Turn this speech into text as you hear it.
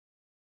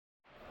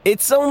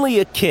It's only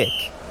a kick,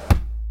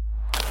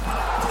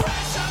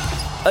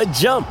 a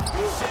jump,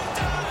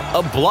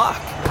 a block.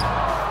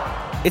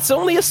 It's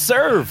only a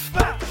serve.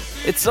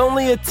 It's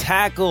only a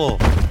tackle,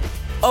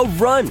 a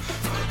run.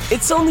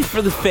 It's only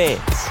for the fans.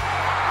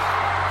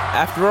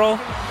 After all,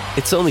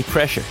 it's only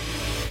pressure.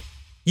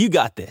 You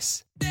got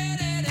this.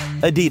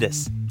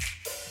 Adidas.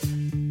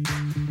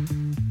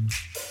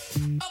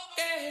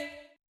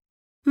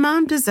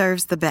 Mom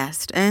deserves the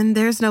best, and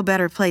there's no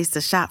better place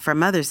to shop for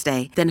Mother's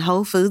Day than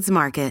Whole Foods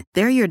Market.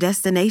 They're your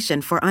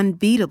destination for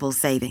unbeatable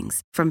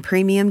savings, from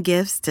premium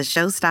gifts to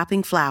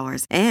show-stopping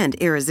flowers and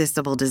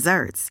irresistible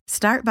desserts.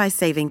 Start by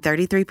saving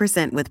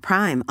 33% with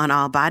Prime on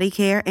all body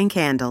care and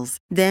candles.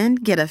 Then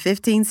get a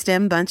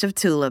 15-stem bunch of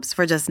tulips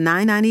for just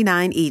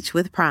 $9.99 each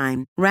with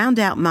Prime. Round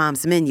out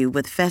Mom's menu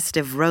with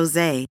festive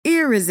rosé,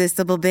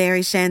 irresistible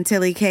berry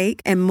chantilly cake,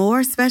 and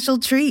more special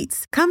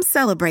treats. Come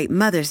celebrate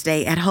Mother's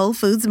Day at Whole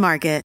Foods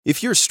Market.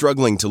 If you're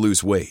struggling to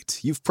lose weight,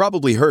 you've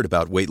probably heard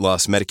about weight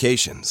loss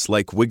medications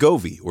like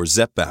Wegovy or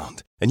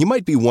Zepbound, and you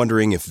might be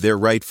wondering if they're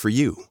right for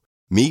you.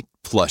 Meet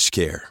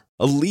PlushCare,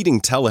 a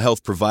leading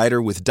telehealth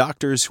provider with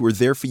doctors who are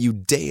there for you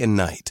day and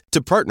night to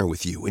partner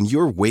with you in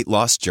your weight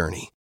loss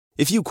journey.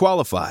 If you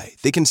qualify,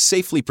 they can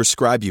safely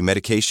prescribe you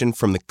medication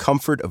from the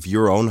comfort of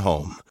your own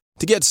home.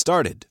 To get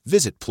started,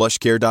 visit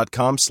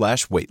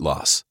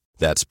plushcare.com/weight-loss.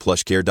 That's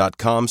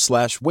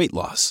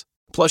plushcare.com/weight-loss.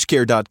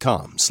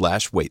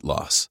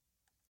 plushcare.com/weight-loss.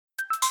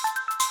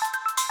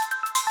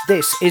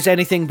 This is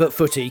Anything But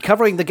Footy,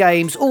 covering the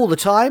games all the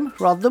time,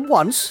 rather than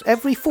once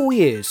every 4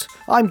 years.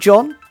 I'm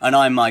John. And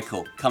I'm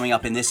Michael. Coming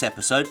up in this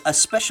episode, a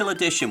special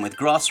edition with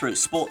grassroots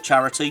sport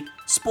charity,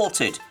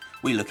 Sported.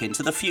 We look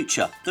into the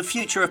future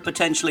of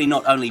potentially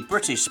not only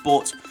British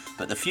sport,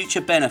 but the future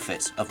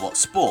benefits of what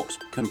sport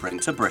can bring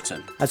to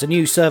Britain. As a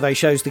new survey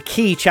shows, the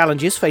key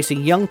challenges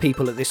facing young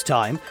people at this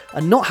time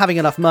are not having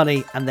enough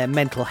money and their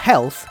mental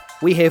health.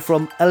 We hear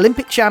from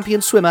Olympic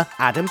champion swimmer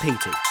Adam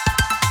Peaty.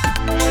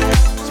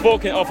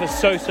 Sport can offer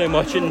so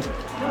much, and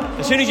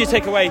as soon as you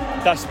take away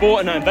that sport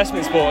and that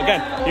investment in sport,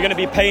 again, you're going to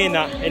be paying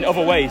that in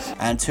other ways.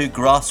 And two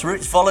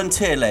grassroots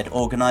volunteer-led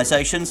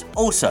organisations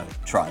also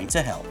trying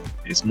to help.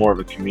 It's more of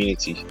a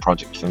community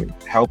project for me,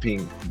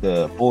 helping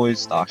the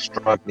boys that are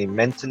struggling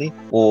mentally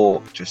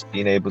or just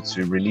being able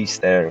to release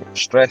their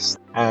stress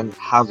and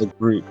have a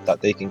group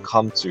that they can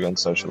come to and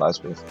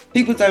socialise with.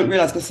 People don't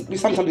realise, because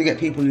sometimes we get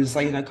people who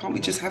say, can't we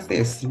just have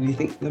this? And you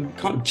think, no, we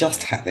can't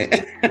just have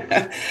it.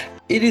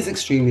 It is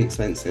extremely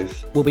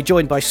expensive. We'll be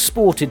joined by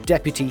Sported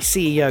Deputy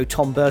CEO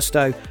Tom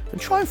Burstow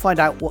and try and find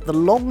out what the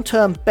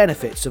long-term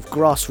benefits of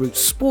grassroots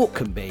sport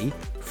can be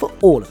for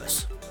all of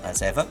us.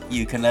 As ever,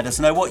 you can let us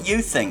know what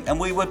you think, and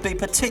we would be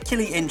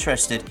particularly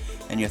interested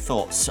in your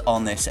thoughts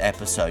on this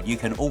episode. You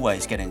can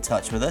always get in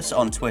touch with us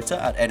on Twitter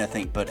at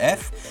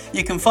AnythingButF.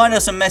 You can find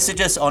us and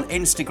message us on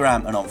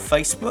Instagram and on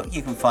Facebook.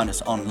 You can find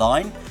us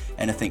online,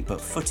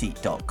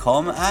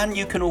 anythingbutfooty.com, and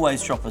you can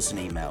always drop us an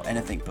email,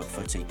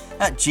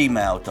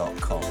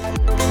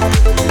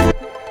 anythingbutfooty@gmail.com.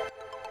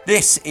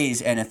 This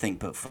is Anything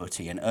But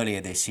Footy, and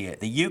earlier this year,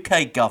 the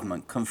UK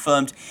government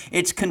confirmed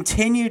its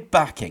continued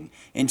backing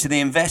into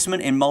the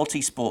investment in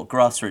multi-sport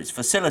grassroots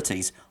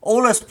facilities,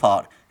 all as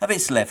part of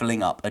its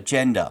levelling up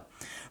agenda.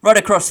 Right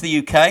across the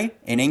UK,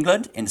 in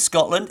England, in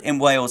Scotland, in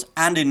Wales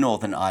and in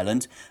Northern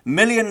Ireland,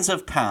 millions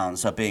of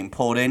pounds are being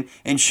poured in,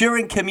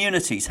 ensuring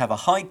communities have a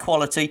high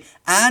quality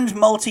and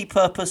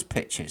multi-purpose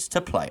pitches to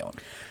play on.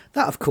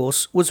 That, of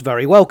course, was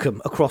very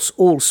welcome across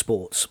all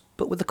sports.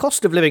 But with the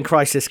cost of living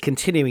crisis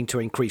continuing to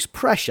increase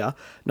pressure,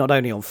 not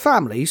only on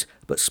families,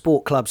 but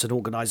sport clubs and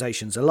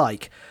organisations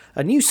alike,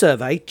 a new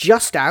survey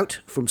just out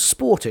from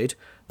Sported,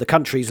 the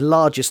country's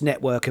largest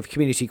network of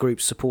community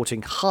groups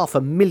supporting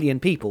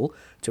 500,000 people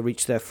to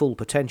reach their full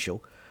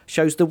potential,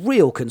 shows the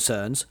real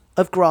concerns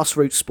of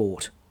grassroots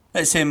sport.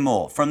 Let's hear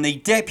more from the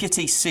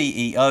Deputy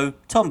CEO,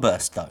 Tom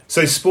Burstow.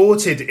 So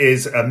Sported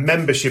is a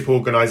membership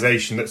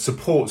organisation that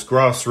supports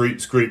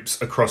grassroots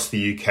groups across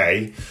the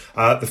UK.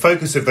 The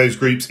focus of those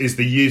groups is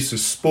the use of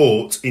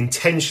sport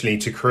intentionally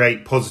to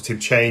create positive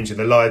change in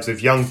the lives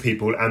of young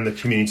people and the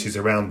communities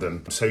around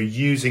them. So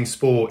using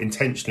sport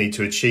intentionally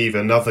to achieve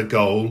another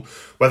goal,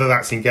 whether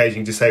that's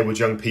engaging disabled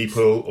young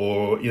people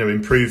or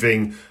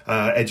improving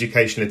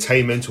education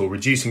attainment or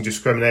reducing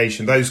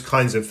discrimination, those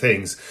kinds of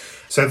things.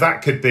 So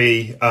that could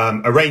be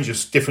a range of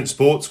different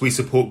sports. We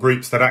support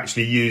groups that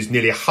actually use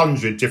nearly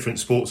 100 different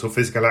sports or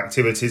physical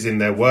activities in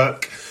their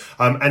work.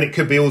 And it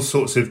could be all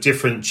sorts of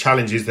different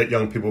challenges that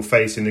young people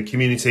face in the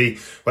community,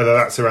 whether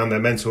that's around their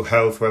mental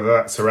health, whether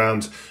that's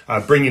around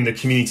bringing the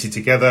community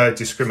together,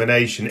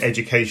 discrimination,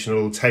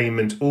 educational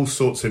attainment, all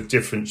sorts of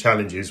different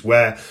challenges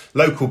where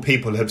local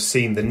people have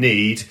seen the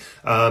need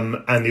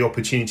and the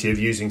opportunity of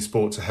using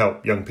sport to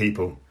help young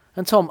people.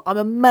 And Tom, I'm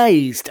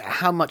amazed at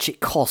how much it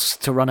costs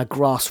to run a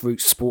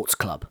grassroots sports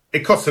club.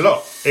 It costs a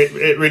lot.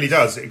 It really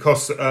does. It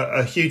costs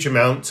a huge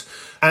amount.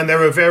 And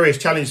there are various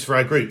challenges for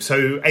our group.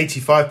 So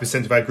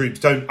 85% of our groups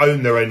don't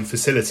own their own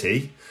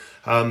facility.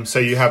 So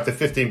you have the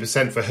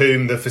 15% for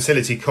whom the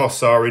facility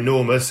costs are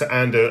enormous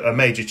and a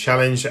major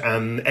challenge,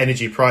 and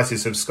energy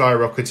prices have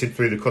skyrocketed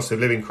through the cost of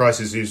living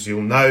crisis, as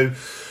you'll know.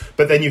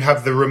 But then you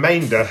have the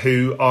remainder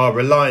who are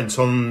reliant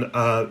on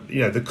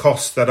the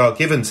costs that are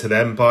given to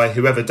them by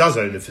whoever does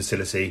own the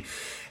facility.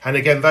 And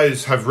again,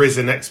 those have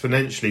risen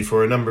exponentially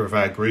for a number of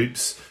our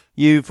groups.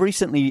 You've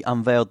recently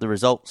unveiled the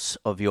results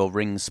of your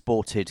Rings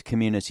Sported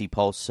Community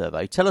Pulse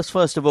survey. Tell us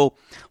first of all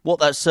what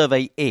that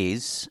survey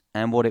is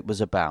and what it was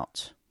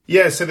about.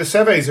 Yeah, so the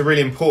survey is a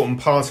really important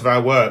part of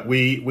our work.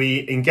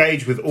 We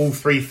engage with all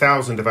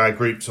 3,000 of our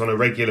groups on a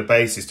regular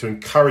basis to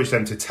encourage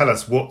them to tell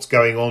us what's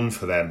going on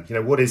for them,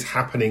 what is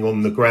happening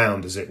on the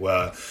ground, as it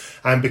were.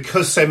 And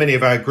because so many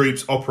of our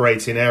groups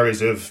operate in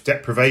areas of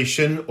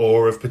deprivation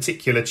or of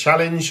particular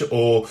challenge,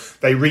 or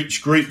they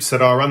reach groups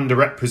that are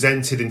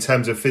underrepresented in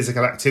terms of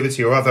physical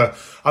activity or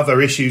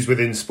other issues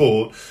within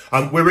sport,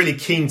 we're really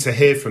keen to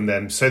hear from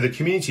them. So the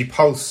Community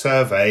Pulse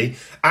survey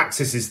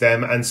accesses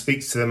them and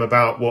speaks to them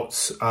about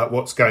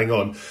what's going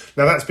on.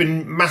 Now, that's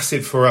been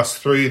massive for us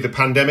through the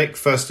pandemic,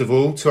 first of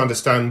all, to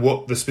understand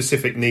what the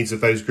specific needs of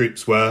those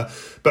groups were.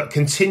 But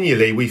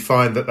continually, we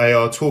find that they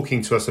are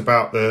talking to us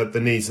about the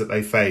needs that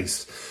they face.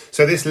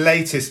 So this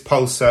latest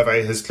Pulse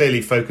survey has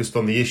clearly focused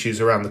on the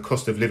issues around the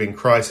cost of living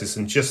crisis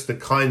and just the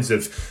kinds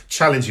of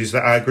challenges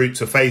that our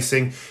groups are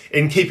facing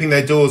in keeping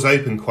their doors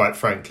open, quite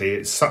frankly.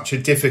 It's such a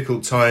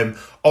difficult time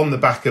on the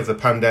back of the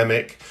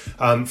pandemic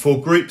for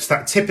groups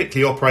that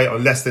typically operate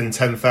on less than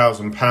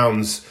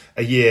 £10,000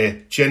 a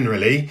year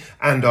generally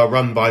and are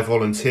run by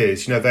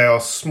volunteers. They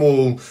are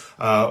small,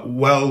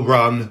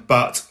 well-run,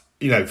 but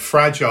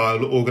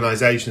fragile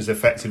organisations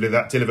effectively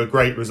that deliver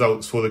great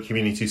results for the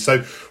community.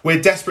 So we're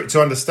desperate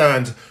to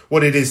understand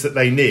what it is that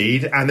they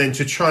need and then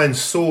to try and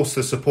source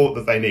the support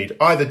that they need,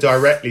 either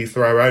directly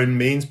through our own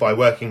means by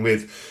working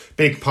with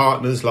big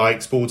partners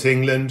like Sport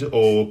England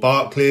or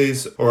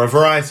Barclays or a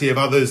variety of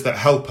others that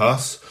help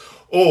us,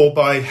 or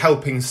by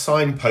helping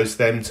signpost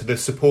them to the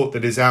support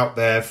that is out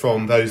there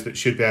from those that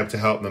should be able to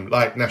help them,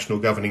 like national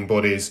governing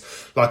bodies,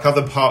 like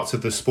other parts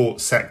of the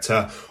sports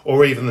sector,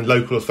 or even the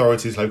local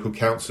authorities, local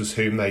councils,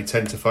 whom they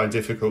tend to find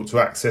difficult to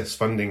access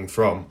funding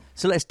from.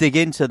 So let's dig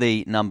into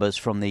the numbers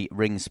from the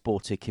Rings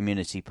Sported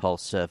Community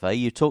Pulse survey.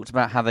 You talked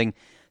about having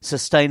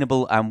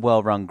sustainable and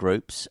well-run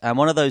groups, and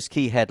one of those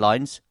key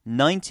headlines,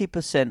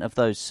 90% of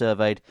those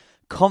surveyed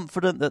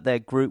confident that their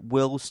group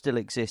will still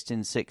exist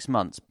in 6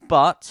 months,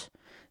 but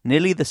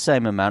nearly the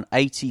same amount,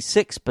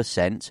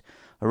 86%,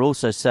 are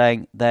also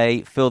saying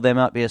they feel there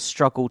might be a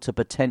struggle to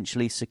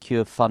potentially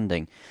secure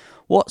funding.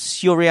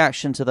 What's your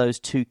reaction to those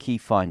two key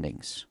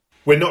findings?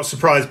 We're not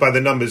surprised by the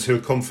numbers who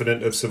are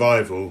confident of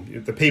survival.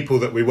 The people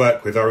that we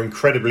work with are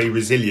incredibly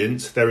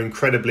resilient. They're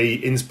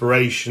incredibly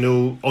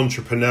inspirational,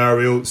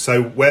 entrepreneurial.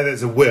 So where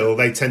there's a will,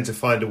 they tend to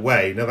find a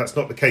way. Now, that's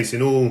not the case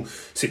in all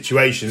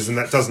situations, and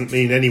that doesn't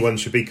mean anyone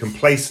should be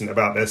complacent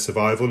about their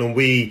survival. And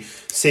we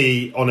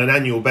see on an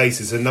annual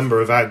basis a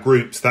number of our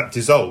groups that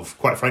dissolve,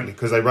 quite frankly,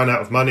 because they run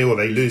out of money or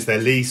they lose their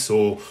lease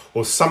or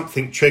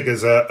something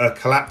triggers a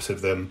collapse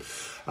of them.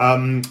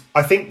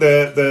 I think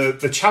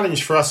the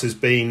challenge for us has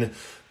been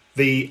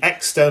the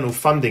external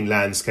funding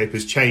landscape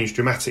has changed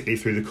dramatically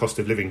through the cost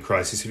of living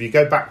crisis. If you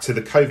go back to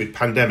the COVID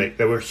pandemic,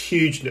 there were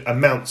huge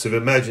amounts of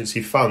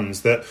emergency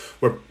funds that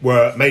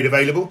were made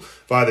available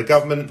via the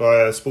government,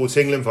 via Sport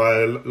England,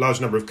 via a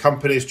large number of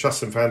companies,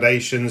 trusts and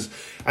foundations.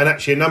 And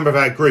actually a number of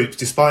our groups,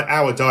 despite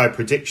our dire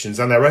predictions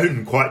and their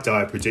own quite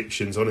dire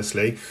predictions,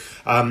 honestly,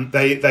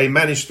 they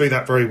managed through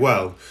that very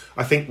well.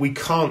 I think we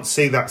can't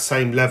see that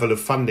same level of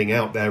funding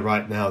out there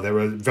right now. There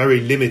are very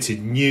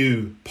limited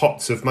new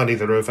pots of money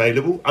that are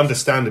available,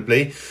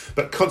 understandably,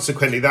 but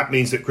consequently that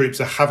means that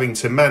groups are having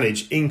to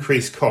manage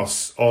increased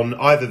costs on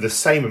either the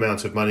same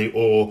amount of money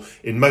or,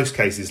 in most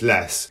cases,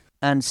 less.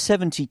 And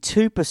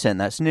 72%,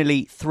 that's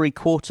nearly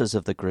 3/4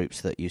 of the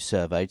groups that you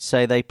surveyed,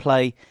 say they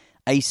play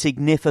a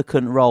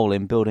significant role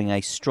in building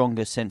a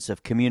stronger sense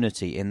of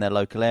community in their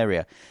local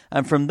area.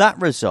 And from that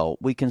result,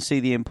 we can see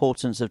the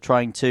importance of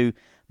trying to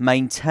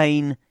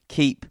maintain,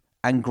 keep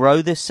and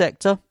grow this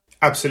sector.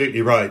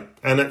 Absolutely right.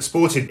 And at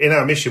Sported, in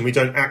our mission, we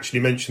don't actually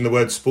mention the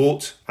word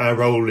sport. Our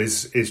role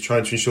is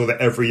trying to ensure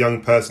that every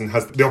young person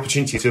has the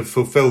opportunity to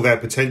fulfil their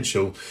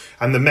potential.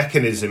 And the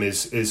mechanism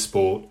is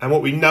sport. And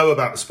what we know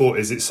about sport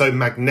is it's so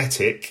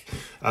magnetic.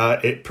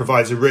 It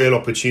provides a real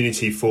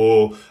opportunity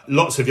for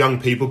lots of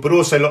young people, but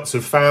also lots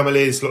of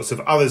families, lots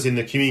of others in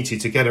the community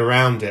to get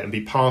around it and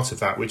be part of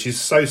that, which is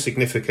so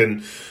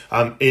significant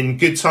in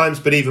good times,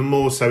 but even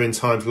more so in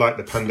times like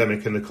the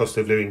pandemic and the cost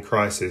of living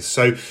crisis.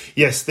 So,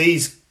 yes,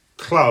 these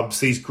clubs,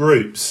 these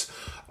groups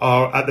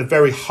are at the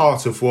very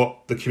heart of what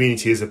the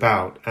community is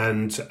about.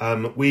 And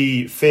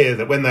we fear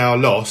that when they are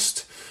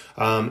lost,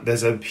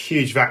 there's a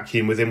huge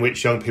vacuum within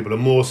which young people are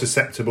more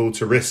susceptible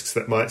to risks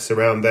that might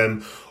surround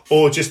them,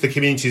 or just the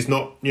community is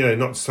not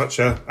such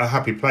a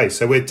happy place.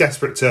 So we're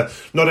desperate to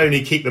not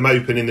only keep them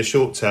open in the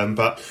short term,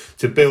 but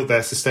to build their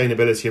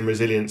sustainability and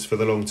resilience for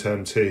the long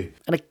term too.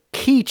 And a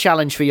key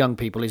challenge for young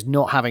people is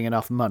not having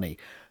enough money,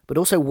 but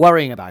also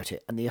worrying about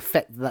it and the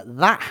effect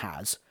that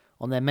has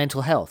on their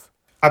mental health.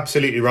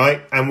 Absolutely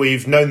right. And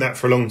we've known that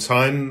for a long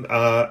time.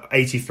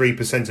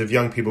 83% of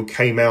young people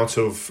came out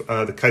of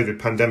the COVID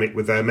pandemic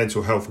with their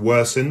mental health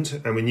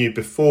worsened. And we knew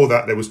before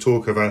that there was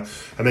talk of a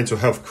mental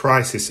health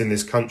crisis in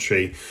this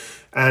country.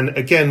 And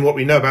again, what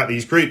we know about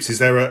these groups is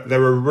they're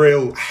a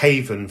real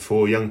haven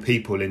for young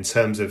people in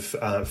terms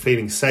of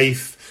feeling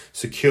safe,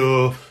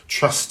 secure,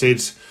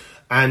 trusted,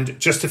 and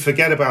just to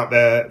forget about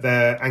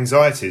their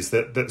anxieties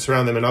that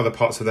surround them in other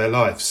parts of their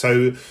life.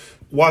 So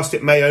whilst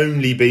it may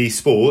only be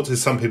sport,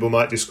 as some people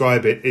might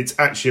describe it, it's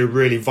actually a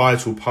really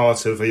vital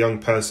part of a young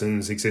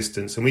person's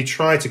existence. And we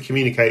try to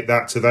communicate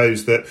that to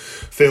those that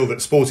feel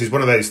that sport is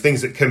one of those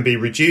things that can be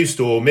reduced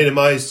or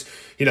minimised.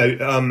 You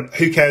know,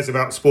 who cares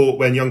about sport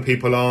when young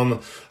people are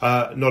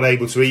not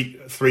able to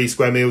eat 3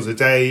 square meals a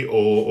day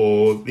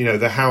or you know,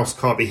 the house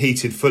can't be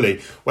heated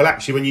fully? Well,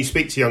 actually, when you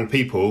speak to young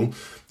people,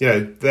 you know,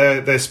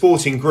 their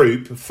sporting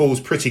group falls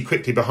pretty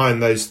quickly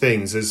behind those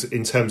things as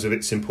in terms of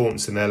its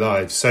importance in their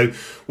lives. So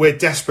we're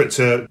desperate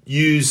to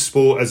use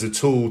sport as a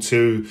tool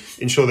to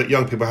ensure that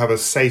young people have a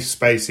safe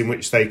space in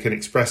which they can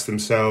express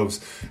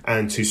themselves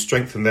and to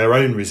strengthen their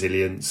own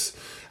resilience.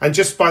 And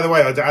just by the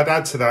way, I'd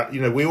add to that, you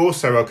know, we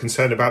also are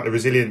concerned about the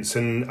resilience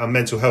and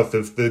mental health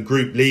of the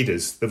group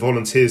leaders, the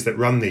volunteers that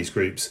run these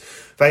groups.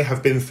 They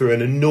have been through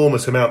an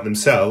enormous amount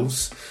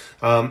themselves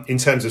in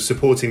terms of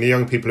supporting the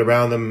young people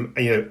around them,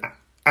 you know,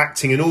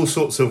 acting in all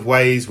sorts of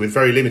ways with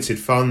very limited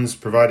funds,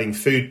 providing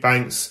food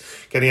banks,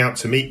 getting out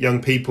to meet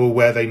young people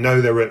where they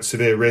know they're at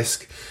severe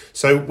risk.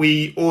 So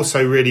we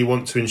also really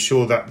want to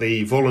ensure that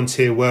the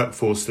volunteer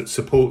workforce that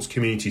supports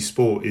community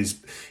sport is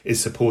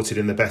supported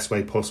in the best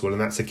way possible. And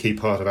that's a key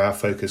part of our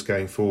focus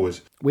going forward.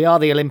 We are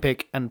the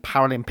Olympic and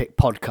Paralympic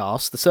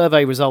podcast. The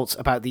survey results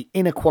about the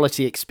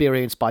inequality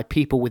experienced by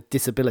people with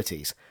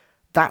disabilities.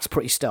 That's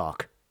pretty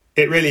stark.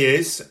 It really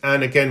is.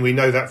 And again, we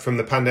know that from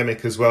the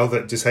pandemic as well,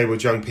 that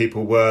disabled young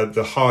people were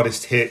the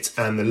hardest hit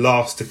and the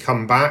last to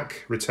come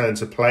back, return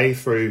to play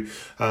through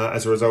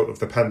as a result of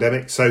the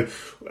pandemic. So,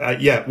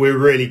 we're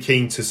really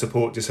keen to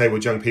support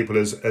disabled young people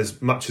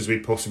as much as we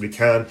possibly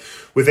can.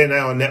 Within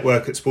our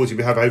network at Sporty,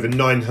 we have over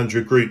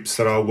 900 groups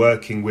that are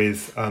working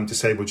with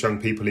disabled young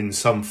people in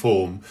some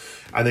form.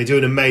 And they do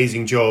an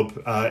amazing job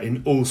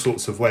in all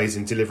sorts of ways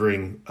in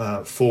delivering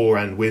for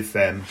and with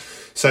them.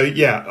 So,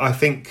 I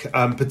think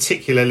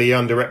particularly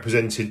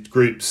underrepresented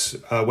groups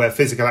where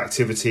physical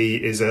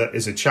activity is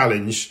a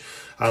challenge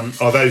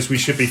are those we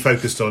should be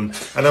focused on.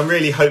 And I'm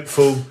really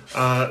hopeful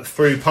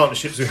through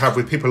partnerships we have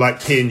with people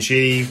like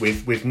P&G,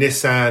 with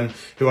Nissan,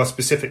 who are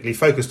specifically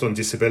focused on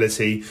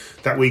disability,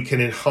 that we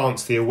can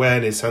enhance the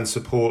awareness and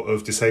support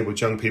of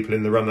disabled young people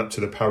in the run-up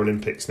to the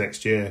Paralympics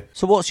next year.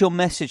 So what's your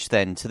message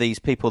then to these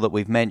people that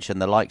we've mentioned,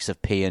 the likes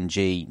of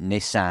P&G,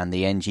 Nissan,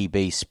 the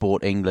NGB,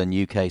 Sport England,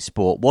 UK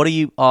Sport? What are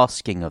you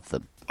asking of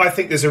them? I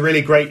think there's a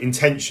really great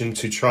intention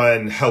to try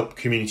and help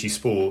community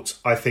sport.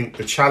 I think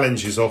the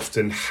challenge is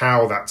often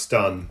how that's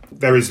done.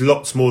 There is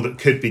lots more that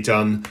could be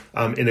done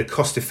in a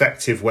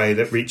cost-effective way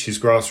that reaches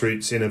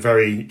grassroots in a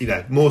very,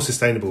 more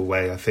sustainable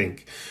way, I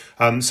think.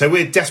 So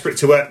we're desperate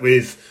to work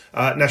with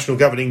national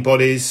governing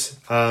bodies,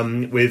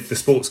 with the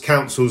sports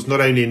councils, not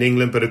only in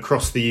England but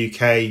across the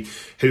UK,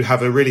 who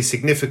have a really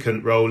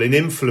significant role in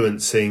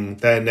influencing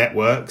their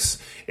networks,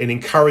 in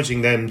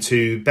encouraging them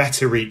to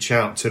better reach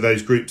out to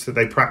those groups that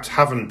they perhaps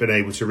haven't been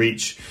able to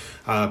reach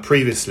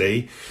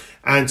previously,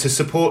 and to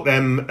support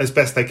them as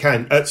best they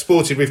can. At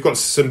Sported, we've got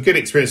some good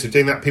experience of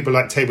doing that. People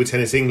like Table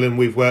Tennis England,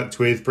 we've worked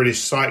with British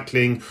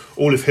Cycling,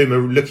 all of whom are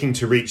looking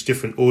to reach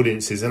different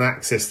audiences and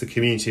access the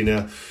community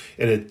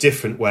in a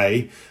different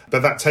way.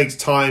 But that takes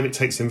time, it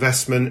takes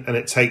investment, and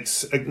it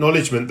takes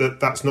acknowledgement that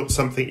that's not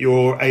something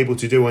you're able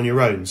to do on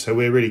your own. So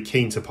we're really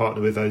keen to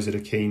partner with those that are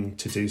keen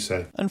to do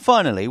so. And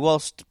finally,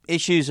 whilst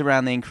issues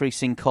around the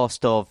increasing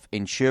cost of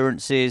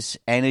insurances,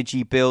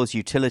 energy bills,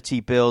 utility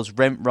bills,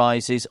 rent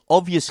rises,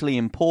 obviously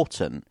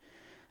important,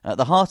 at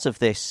the heart of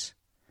this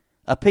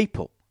are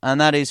people. And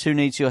that is who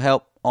needs your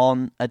help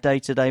on a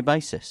day-to-day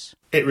basis.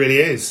 It really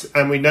is.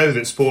 And we know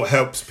that sport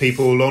helps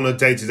people on a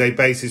day-to-day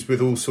basis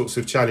with all sorts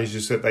of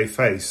challenges that they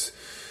face.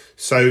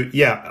 So,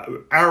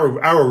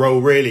 our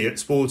role really at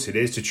Sported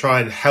is to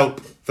try and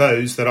help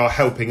those that are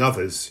helping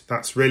others.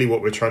 That's really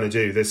what we're trying to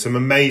do. There's some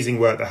amazing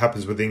work that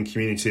happens within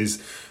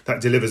communities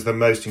that delivers the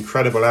most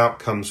incredible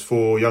outcomes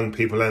for young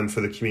people and for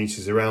the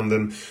communities around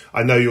them.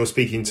 I know you're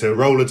speaking to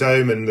Roller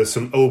Dome and the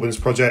St Albans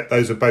project.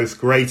 Those are both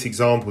great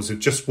examples of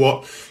just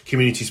what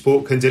community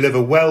sport can deliver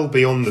well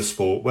beyond the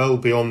sport, well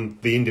beyond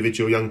the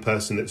individual young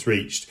person that's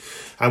reached.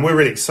 And we're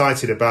really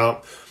excited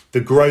about the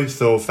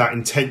growth of that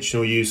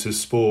intentional use of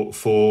sport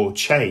for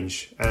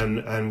change.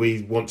 And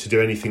we want to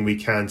do anything we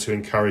can to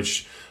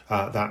encourage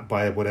that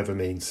by whatever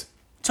means.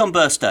 Tom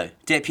Burstow,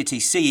 Deputy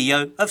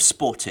CEO of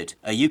Sported,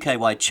 a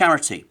UK-wide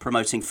charity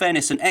promoting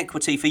fairness and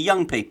equity for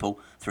young people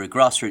through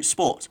grassroots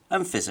sport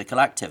and physical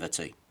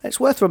activity. It's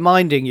worth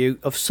reminding you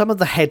of some of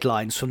the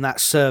headlines from that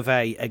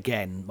survey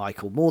again,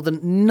 Michael. More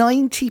than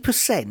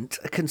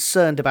 90% are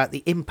concerned about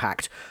the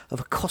impact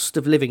of cost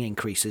of living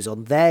increases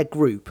on their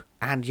group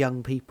and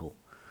young people.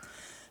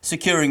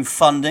 Securing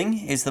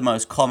funding is the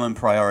most common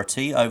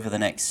priority over the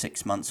next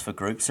 6 months for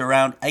groups.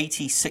 Around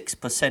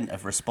 86%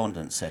 of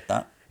respondents said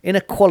that.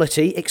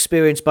 Inequality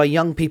experienced by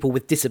young people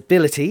with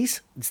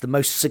disabilities is the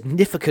most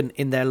significant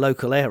in their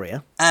local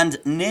area. And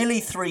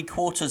nearly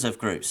 3/4 of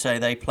groups say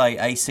they play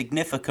a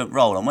significant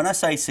role. And when I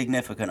say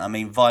significant, I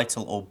mean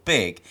vital or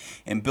big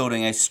in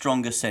building a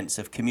stronger sense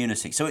of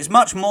community. So it's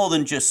much more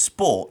than just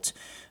sport.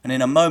 And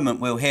in a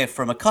moment, we'll hear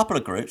from a couple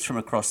of groups from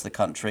across the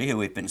country who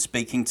we've been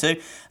speaking to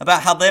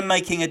about how they're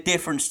making a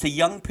difference to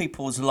young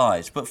people's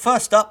lives. But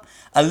first up,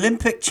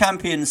 Olympic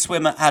champion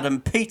swimmer Adam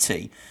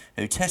Peaty,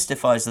 who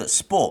testifies that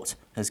sport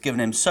has given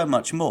him so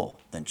much more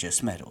than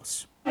just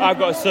medals. I've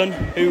got a son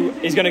who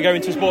is going to go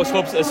into sports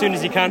clubs as soon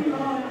as he can.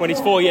 When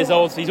he's 4 years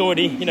old, he's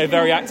already,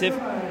 very active.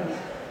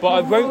 But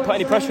I won't put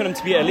any pressure on him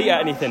to be elite at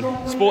anything.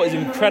 Sport is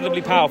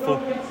incredibly powerful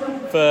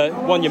for,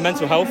 one, your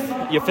mental health,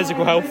 your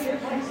physical health,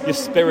 your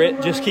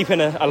spirit, just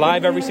keeping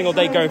alive every single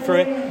day, going through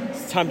it.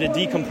 It's time to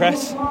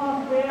decompress.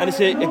 And it's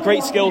a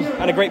great skill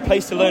and a great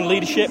place to learn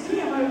leadership,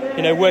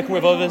 working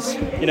with others,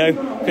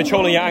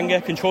 controlling your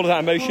anger, controlling that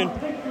emotion.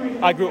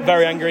 I grew up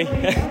very angry.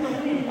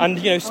 And,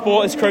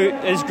 sport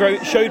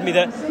has showed me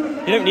that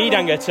you don't need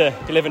anger to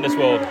live in this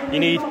world. You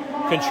need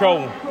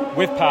control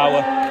with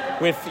power,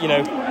 with,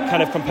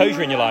 kind of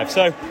composure in your life.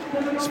 So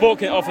sport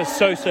can offer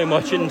so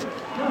much. And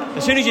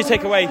as soon as you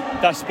take away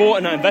that sport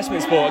and that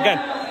investment in sport, again,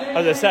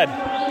 as I said,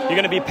 you're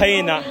going to be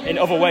paying that in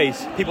other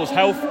ways. People's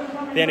health,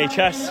 the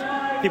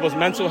NHS, people's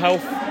mental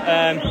health.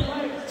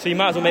 So you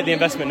might as well make the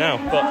investment now.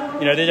 But,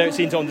 they don't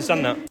seem to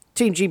understand that.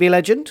 Team GB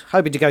legend,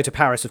 hoping to go to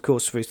Paris, of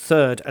course, for his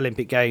third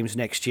Olympic Games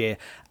next year,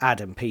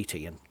 Adam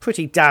Peaty, and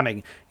pretty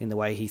damning in the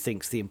way he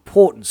thinks the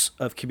importance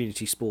of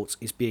community sports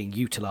is being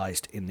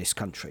utilised in this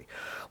country.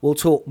 We'll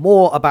talk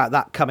more about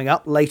that coming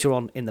up later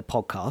on in the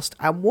podcast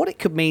and what it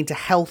could mean to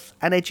health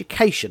and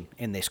education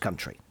in this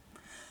country.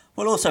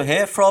 We'll also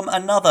hear from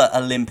another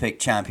Olympic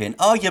champion,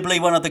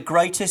 arguably one of the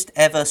greatest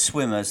ever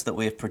swimmers that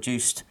we have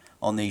produced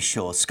on these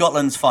shores.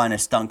 Scotland's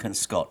finest, Duncan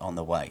Scott, on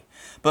the way.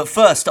 But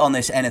first, on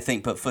this Anything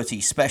But Footy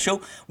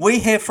special, we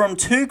hear from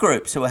two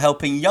groups who are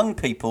helping young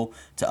people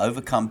to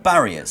overcome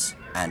barriers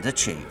and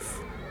achieve.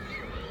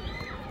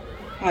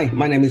 Hi,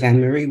 my name is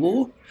Anne-Marie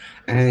Waugh,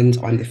 and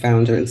I'm the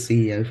founder and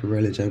CEO for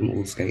Roller Dome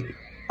Allscape.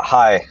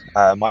 Hi,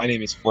 my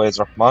name is Fawaz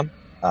Rahman.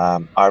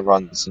 I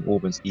run St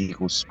Albans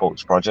Eagles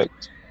Sports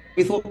Project.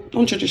 We thought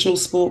non-traditional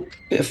sport,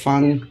 bit of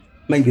fun,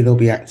 maybe they'll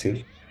be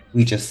active.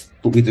 We just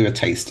thought we'd do a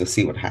taste to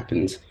see what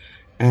happens.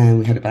 And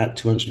we had about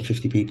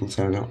 250 people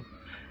turn up.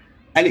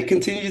 And it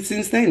continued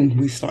since then.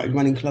 We started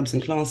running clubs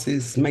and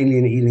classes, mainly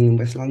in Ealing and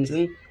West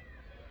London.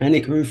 And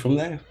it grew from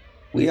there.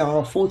 We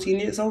are 14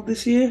 years old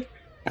this year.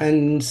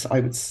 And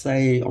I would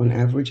say on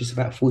average, it's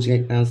about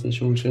 48,000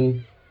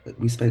 children that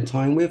we spend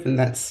time with. And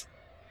that's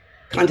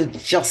kind of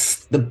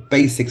just the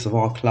basics of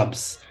our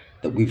clubs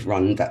that we've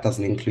run. That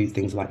doesn't include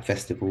things like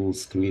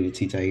festivals,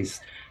 community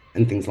days,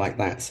 and things like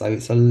that. So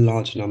it's a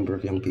large number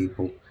of young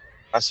people.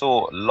 I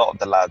saw a lot of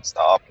the lads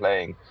that are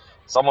playing.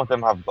 Some of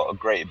them have got a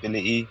great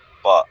ability,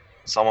 but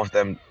some of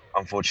them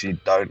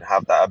unfortunately don't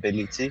have that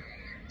ability.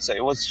 So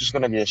it was just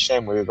going to be a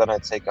shame. We were going to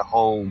take a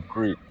whole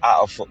group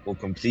out of football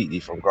completely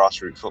from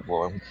grassroots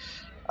football.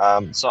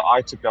 So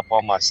I took it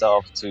upon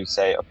myself to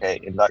say, okay,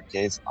 in that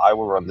case, I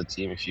will run the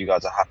team if you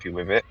guys are happy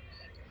with it.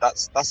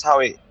 That's how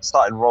it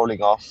started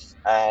rolling off,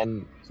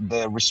 and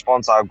the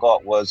response I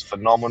got was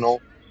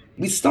phenomenal.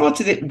 We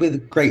started it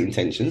with great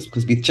intentions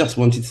because we just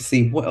wanted to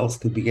see what else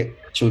could we get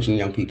children and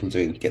young people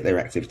doing, get their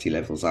activity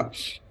levels up.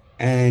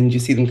 And you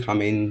see them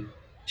come in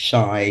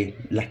shy,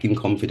 lacking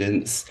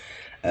confidence,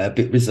 a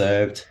bit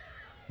reserved.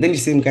 Then you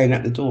see them going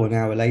out the door an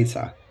hour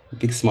later, a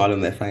big smile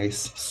on their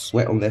face,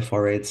 sweat on their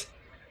foreheads.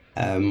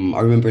 I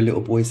remember a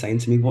little boy saying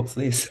to me, "What's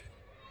this?"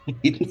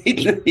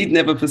 He'd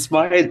never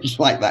perspired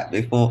like that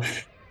before.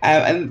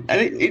 And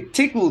it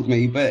tickled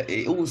me, but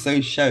it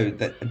also showed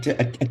that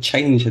a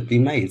change had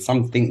been made.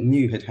 Something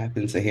new had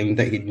happened to him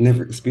that he'd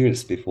never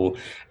experienced before.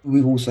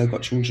 We've also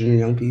got children and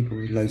young people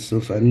with loads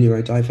of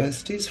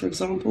neurodiversities, for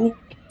example.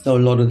 So a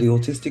lot of the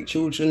autistic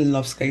children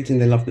love skating.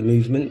 They love the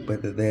movement,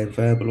 whether they're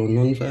verbal or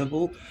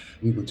non-verbal.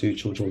 We will do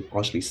children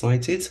partially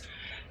sighted.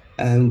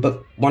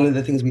 But one of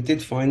the things we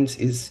did find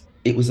is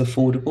it was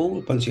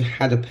affordable. Once you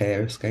had a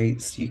pair of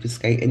skates, you could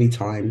skate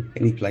anytime,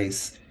 any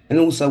place. And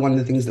also one of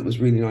the things that was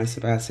really nice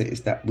about it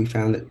is that we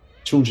found that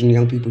children and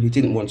young people who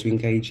didn't want to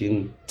engage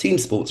in team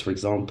sports, for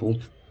example,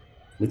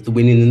 with the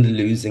winning and the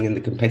losing and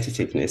the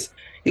competitiveness,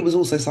 it was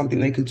also something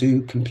they could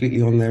do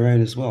completely on their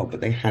own as well.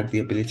 But they had the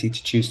ability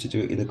to choose to do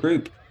it in a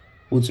group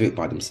or do it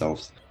by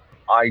themselves.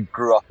 I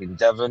grew up in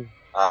Devon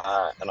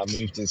and I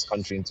moved to this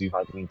country in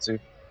 2002.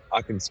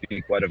 I can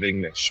speak a word of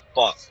English,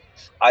 but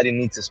I didn't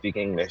need to speak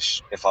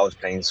English if I was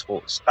playing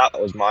sports. That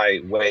was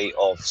my way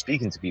of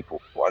speaking to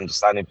people,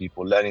 understanding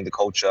people, learning the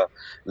culture,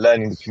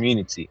 learning the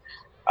community.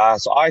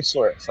 So I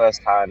saw it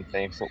firsthand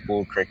playing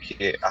football,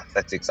 cricket,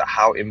 athletics,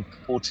 how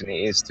important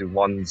it is to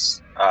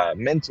one's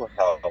mental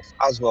health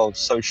as well as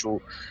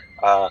social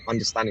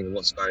understanding of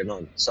what's going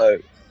on. So,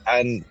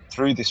 and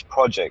through this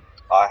project,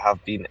 I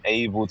have been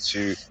able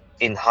to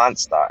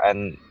enhance that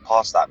and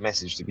pass that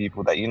message to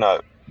people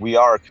that, we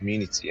are a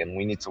community and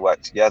we need to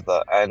work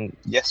together. And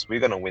yes, we're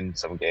going to win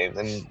some games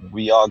and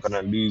we are going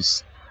to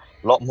lose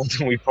a lot more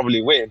than we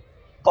probably win.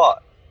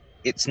 But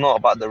it's not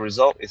about the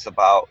result. It's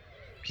about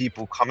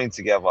people coming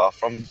together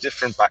from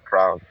different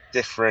backgrounds,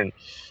 different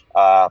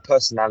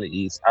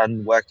personalities,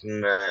 and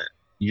working a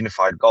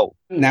unified goal.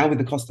 Now with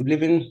the cost of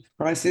living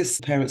crisis,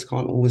 parents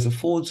can't always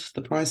afford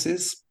the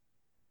prices.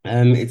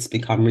 It's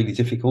become really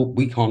difficult.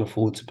 We can't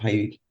afford to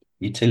pay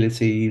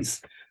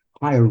utilities,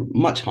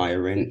 much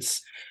higher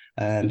rents,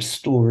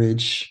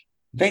 storage,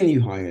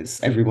 venue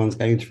hires. Everyone's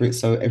going through it,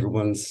 so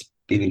everyone's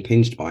being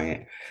impinged by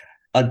it.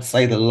 I'd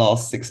say the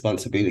last 6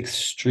 months have been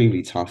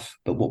extremely tough,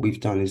 but what we've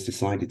done is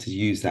decided to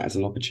use that as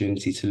an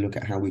opportunity to look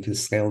at how we can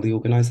scale the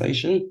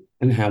organisation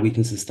and how we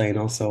can sustain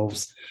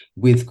ourselves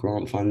with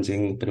grant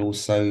funding, but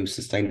also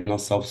sustain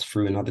ourselves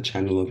through another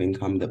channel of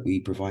income that we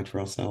provide for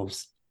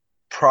ourselves.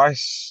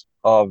 Price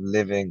of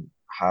living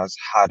has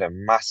had a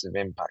massive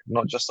impact,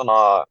 not just on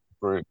our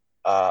group,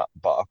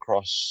 but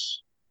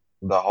across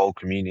the whole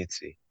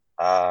community.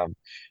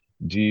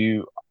 Do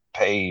you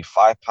pay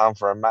 £5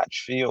 for a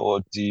match fee, or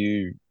do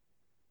you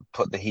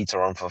put the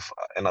heater on for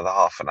another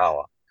half an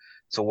hour?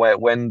 So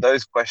when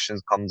those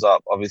questions comes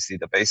up, obviously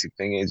the basic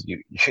thing is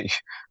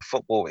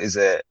football is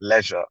a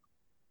leisure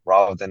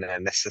rather than a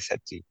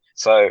necessity.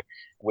 So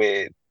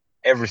with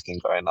everything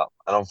going up,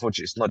 and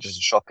unfortunately it's not just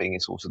the shopping,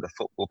 it's also the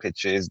football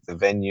pitches, the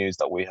venues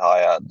that we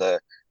hire, the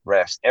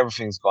refs,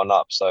 everything's gone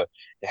up. So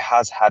it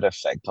has had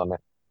effect on it.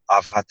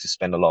 I've had to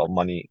spend a lot of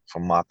money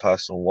from my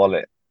personal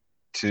wallet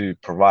to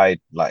provide,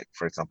 like,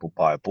 for example,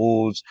 buy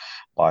balls,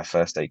 buy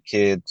first aid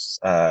kits,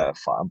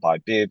 buy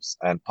bibs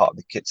and part of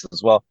the kits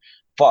as well.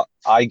 But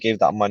I gave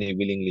that money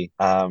willingly.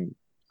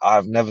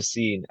 I've never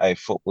seen a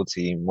football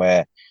team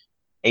where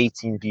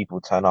 18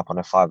 people turn up on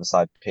a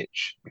five-a-side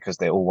pitch because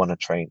they all want to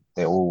train,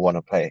 they all want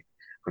to play,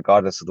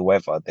 regardless of the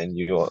weather. Then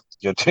you're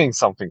doing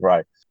something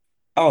right.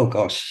 Oh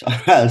gosh,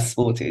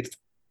 Sported.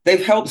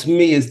 They've helped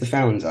me as the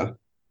founder,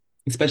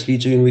 especially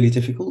during really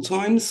difficult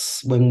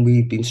times when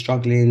we've been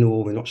struggling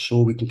or we're not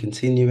sure we can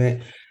continue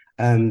it.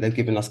 They've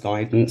given us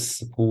guidance,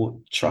 support,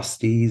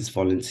 trustees,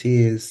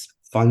 volunteers,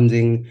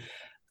 funding,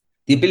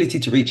 the ability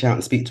to reach out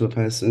and speak to a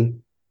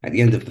person at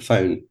the end of the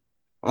phone.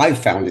 I've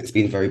found it's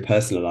been very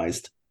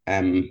personalised.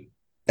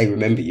 They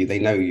remember you, they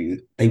know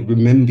you, they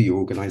remember your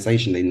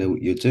organisation, they know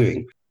what you're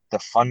doing. The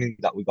funding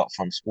that we got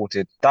from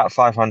Sported, that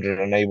 500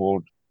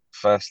 enabled,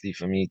 firstly,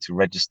 for me to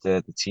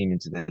register the team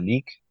into the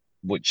league,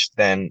 which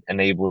then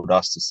enabled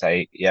us to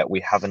say, yeah, we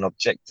have an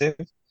objective,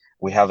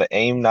 we have an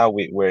aim now,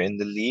 we're in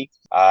the league.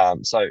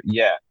 So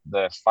yeah,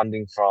 the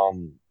funding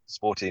from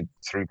Sported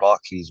through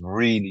Barclays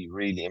really,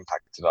 really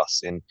impacted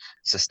us in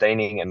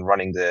sustaining and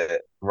running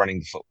the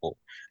football.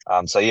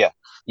 So yeah,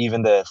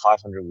 even the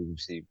 500 we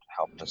received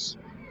helped us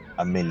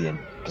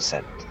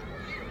 1,000,000%.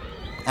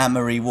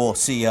 Anne-Marie Waugh,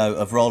 CEO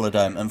of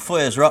Rollerdome, and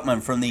Foyers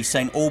Ruckman from the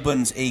St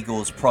Albans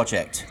Eagles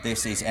project.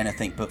 This is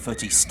Anything But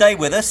Footy. Stay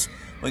with us.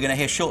 We're going to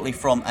hear shortly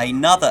from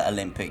another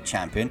Olympic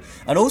champion.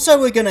 And also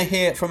we're going to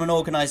hear from an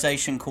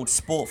organisation called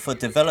Sport for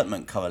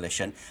Development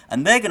Coalition.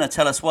 And they're going to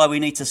tell us why we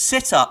need to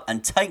sit up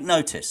and take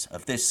notice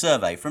of this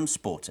survey from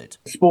Sported.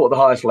 Sport at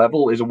the highest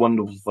level is a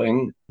wonderful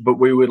thing, but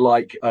we would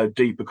like a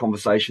deeper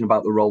conversation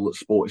about the role that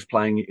sport is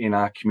playing in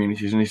our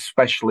communities, and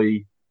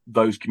especially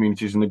those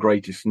communities in the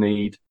greatest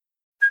need.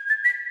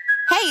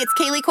 Hey, it's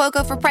Kaylee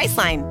Cuoco for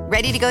Priceline.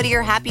 Ready to go to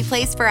your happy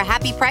place for a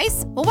happy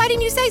price? Well, why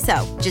didn't you say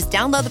so? Just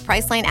download the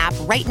Priceline app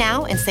right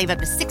now and save up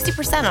to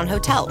 60% on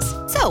hotels.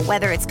 So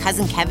whether it's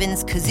Cousin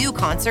Kevin's Kazoo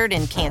Concert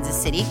in Kansas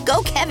City,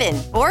 go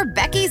Kevin, or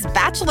Becky's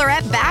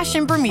Bachelorette Bash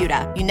in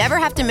Bermuda, you never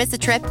have to miss a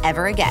trip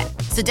ever again.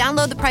 So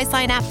download the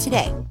Priceline app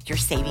today. Your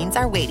savings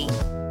are waiting.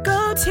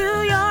 Go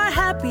to your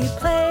happy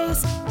place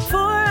for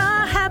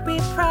a happy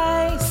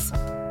price.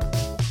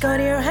 Go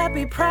to your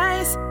happy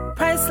price,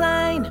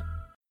 Priceline.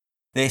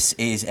 This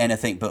is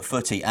Anything But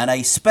Footy, and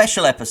a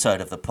special episode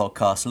of the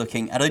podcast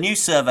looking at a new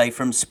survey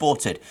from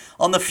Sported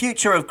on the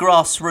future of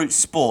grassroots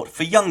sport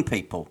for young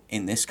people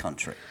in this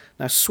country.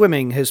 Now,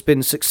 swimming has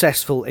been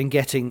successful in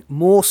getting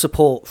more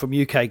support from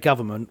UK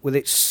government with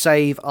its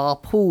Save Our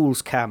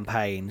Pools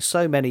campaign.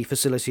 So many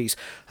facilities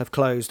have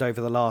closed over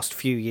the last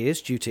few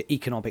years due to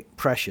economic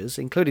pressures,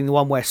 including the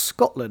one where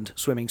Scotland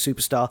swimming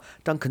superstar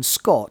Duncan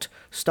Scott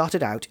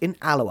started out in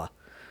Alloa.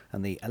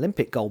 And the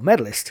Olympic gold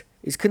medalist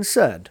is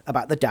concerned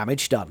about the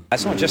damage done.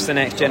 It's not just the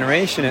next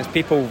generation, it's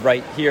people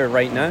right here,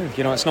 right now.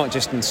 You know, it's not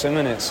just in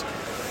swimming, it's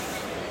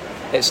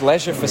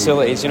leisure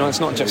facilities, you know, it's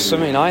not just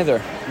swimming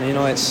either. You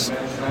know,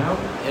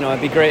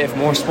 it'd be great if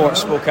more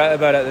sports spoke out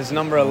about it. There's a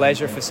number of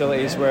leisure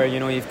facilities where,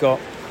 you know, you've got,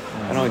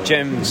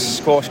 gyms,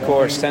 squash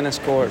courts, tennis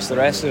courts, the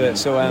rest of it.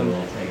 So,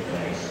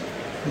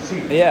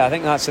 yeah, I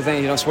think that's the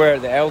thing, you know, it's where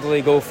the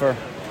elderly go to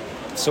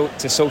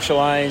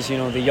socialise, you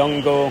know, the young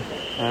go.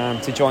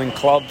 To join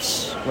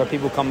clubs where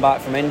people come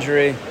back from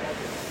injury.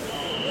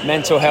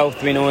 Mental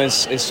health, we know,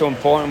 is so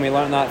important. We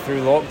learned that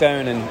through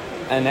lockdown,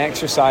 and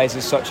exercise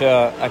is such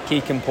a key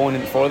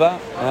component for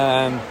that.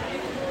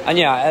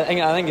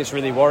 I think it's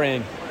really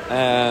worrying.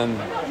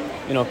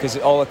 Because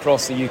all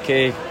across the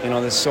UK,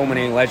 there's so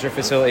many leisure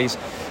facilities,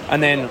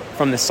 and then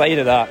from the side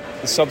of that,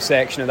 the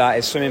subsection of that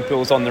is swimming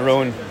pools on their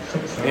own,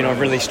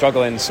 really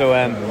struggling. So,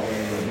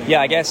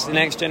 I guess the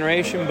next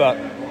generation, but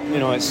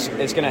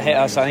it's going to hit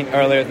us, I think,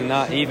 earlier than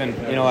that even.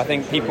 I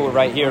think people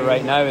right here,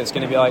 right now, it's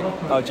going to be like,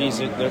 oh geez,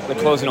 they're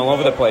closing all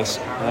over the place,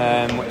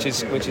 which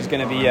is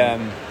going to be,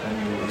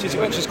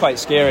 which is quite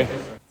scary.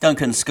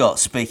 Duncan Scott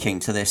speaking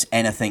to this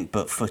Anything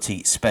But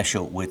Footy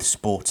special with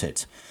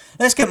Sported.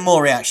 Let's get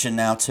more reaction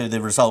now to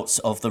the results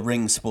of the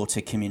Ring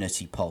Sported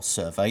Community Pulse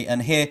survey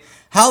and hear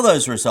how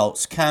those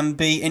results can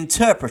be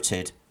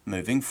interpreted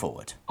moving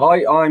forward.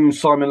 Hi, I'm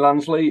Simon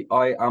Lansley.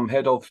 I am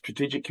Head of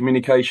Strategic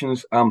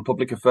Communications and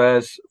Public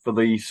Affairs for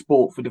the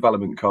Sport for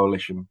Development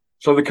Coalition.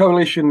 So the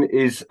coalition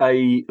is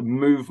a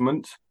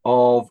movement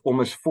of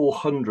almost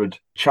 400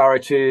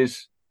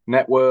 charities,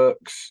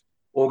 networks,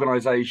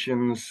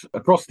 organisations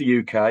across the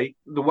UK.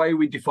 The way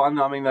we define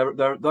them,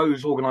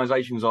 those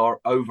organisations are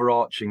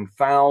overarching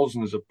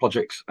thousands of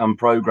projects and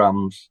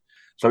programmes.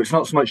 So it's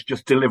not so much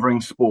just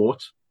delivering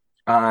sport.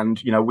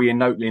 And, we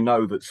innately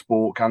know that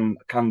sport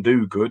can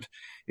do good.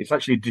 It's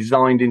actually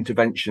designed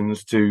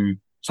interventions to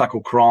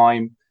tackle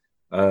crime,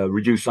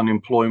 reduce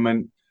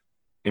unemployment,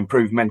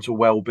 improve mental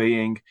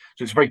well-being.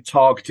 So it's very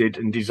targeted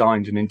and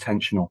designed and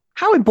intentional.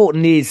 How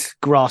important is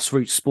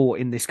grassroots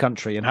sport in this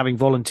country and having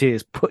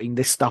volunteers putting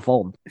this stuff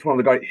on? It's one of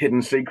the great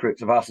hidden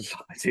secrets of our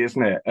society,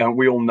 isn't it? And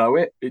we all know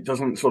it. It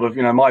doesn't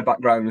my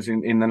background is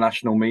in the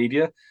national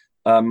media.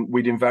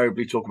 We'd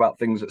invariably talk about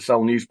things that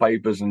sell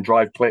newspapers and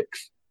drive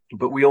clicks,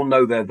 but we all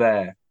know they're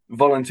there.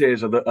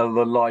 Volunteers are the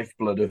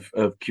lifeblood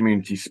of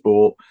community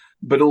sport.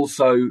 But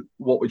also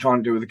what we're trying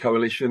to do with the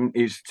coalition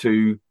is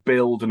to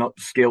build and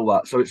upskill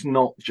that. So it's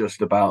not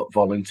just about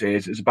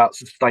volunteers. It's about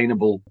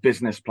sustainable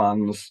business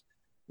plans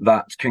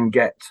that can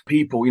get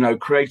people,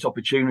 create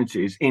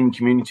opportunities in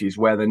communities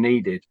where they're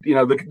needed.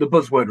 The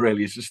buzzword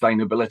really is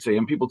sustainability,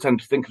 and people tend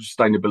to think of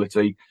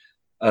sustainability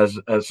as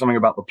something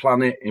about the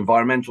planet,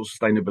 environmental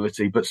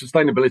sustainability. But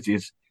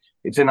sustainability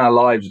it's in our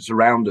lives. It's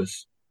around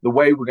us. The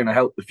way we're going to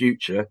help the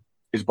future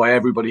is by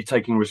everybody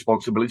taking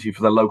responsibility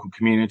for their local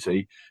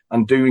community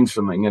and doing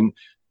something. And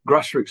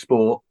grassroots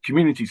sport,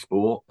 community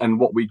sport, and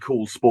what we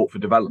call sport for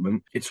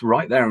development, it's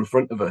right there in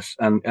front of us.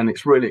 And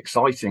it's really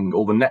exciting,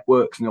 all the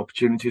networks and the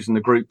opportunities and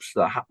the groups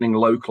that are happening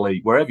locally,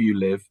 wherever you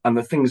live, and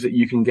the things that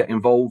you can get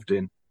involved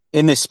in.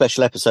 In this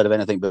special episode of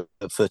Anything But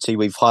Footy,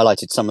 we've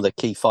highlighted some of the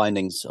key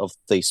findings of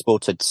the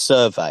Sported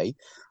survey.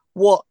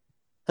 What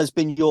has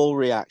been your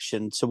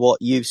reaction to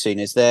what you've seen?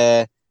 Is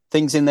there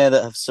things in there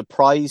that have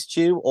surprised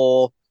you,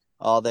 or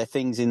are there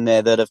things in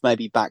there that have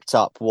maybe backed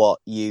up what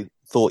you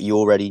thought you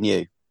already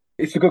knew?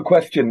 It's a good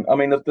question.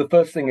 The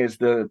first thing is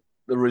the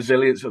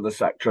resilience of the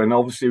sector. And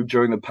obviously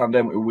during the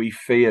pandemic, we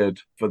feared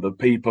for the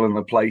people and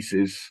the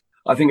places.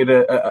 I think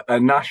at a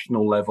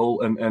national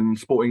level, and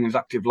Sporting's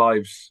Active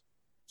Lives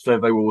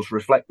survey will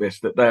reflect this,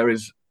 that there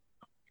is,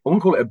 I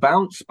won't call it a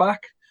bounce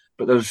back,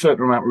 but there's a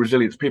certain amount of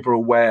resilience. People are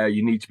aware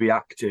you need to be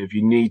active.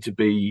 You need to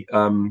be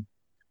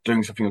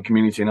doing something in the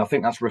community. And I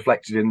think that's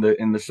reflected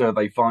in the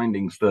survey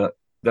findings, that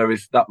there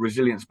is that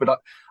resilience. But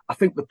I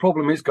think the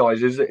problem is,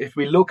 guys, is that if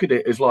we look at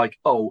it as like,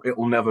 oh, it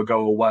will never go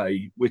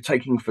away, we're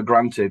taking for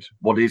granted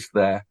what is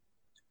there.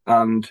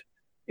 And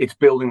it's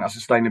building that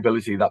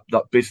sustainability,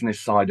 that business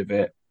side of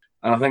it.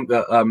 And I think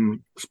that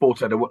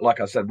Sported, like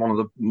I said, one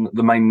of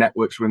the main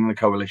networks within the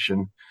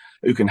coalition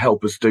who can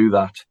help us do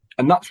that.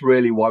 And that's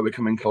really why we're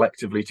coming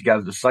collectively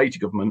together to say to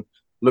government,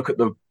 look at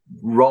the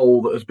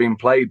role that has been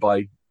played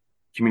by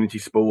community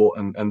sport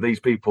and these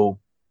people.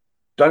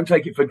 Don't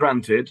take it for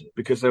granted,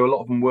 because a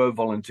lot of them were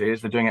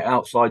volunteers. They're doing it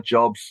outside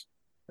jobs.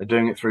 They're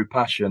doing it through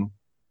passion.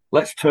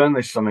 Let's turn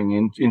this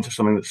into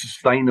something that's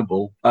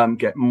sustainable,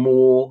 get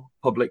more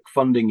public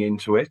funding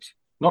into it.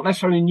 Not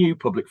necessarily new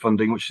public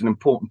funding, which is an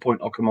important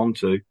point I'll come on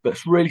to, but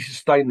let's really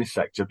sustain this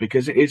sector,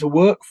 because it is a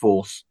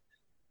workforce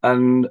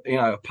and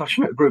a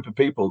passionate group of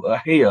people that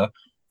are here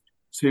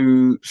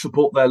to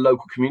support their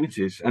local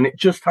communities. And it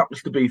just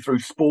happens to be through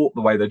sport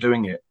the way they're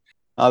doing it.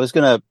 I was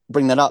going to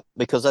bring that up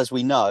because, as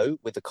we know,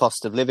 with the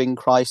cost of living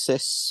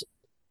crisis,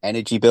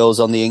 energy bills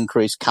on the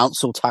increase,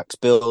 council tax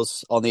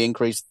bills on the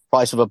increase,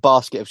 price of a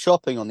basket of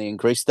shopping on the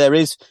increase, there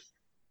is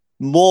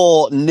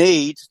more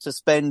need to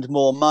spend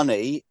more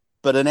money,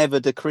 but an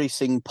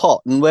ever-decreasing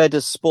pot. And where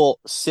does sport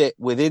sit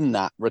within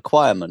that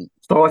requirement?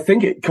 So I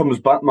think it comes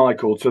back,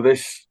 Michael, to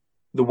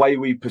the way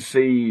we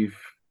perceive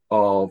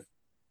of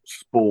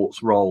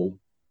sport's role.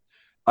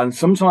 And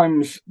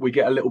sometimes we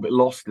get a little bit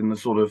lost in the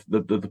sort of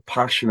the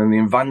passion and the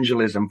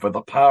evangelism for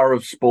the power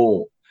of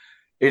sport.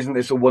 Isn't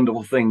this a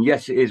wonderful thing?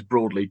 Yes, it is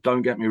broadly,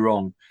 don't get me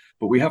wrong,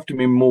 but we have to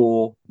be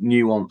more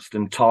nuanced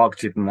and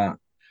targeted than that.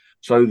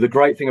 So the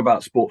great thing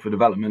about sport for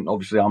development,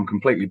 obviously I'm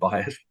completely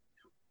biased,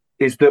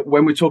 is that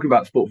when we're talking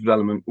about sport for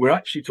development, we're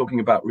actually talking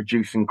about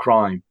reducing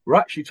crime. We're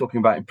actually talking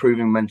about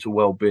improving mental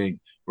well-being.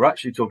 We're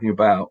actually talking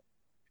about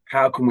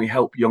how can we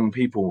help young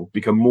people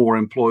become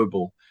more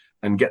employable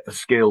and get the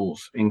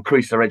skills,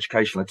 increase their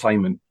educational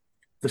attainment.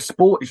 The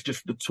sport is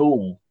just the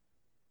tool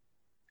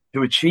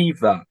to achieve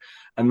that.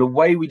 And the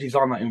way we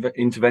design that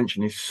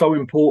intervention is so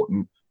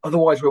important.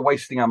 Otherwise, we're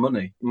wasting our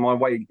money. My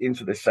way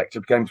into this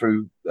sector came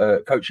through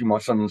coaching my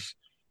son's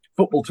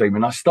football team.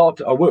 And I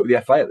worked with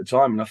the FA at the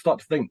time, and I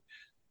started to think,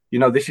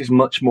 this is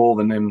much more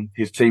than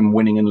his team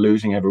winning and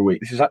losing every week.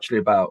 This is actually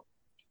about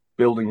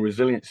building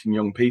resilience in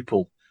young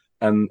people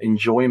and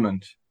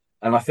enjoyment.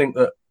 And I think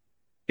that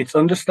it's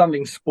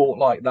understanding sport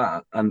like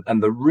that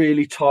and the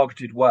really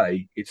targeted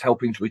way it's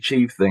helping to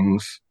achieve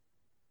things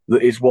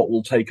that is what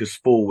will take us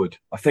forward.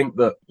 I think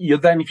that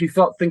if you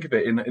think of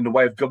it in the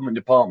way of government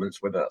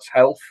departments, whether that's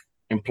health,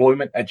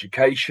 employment,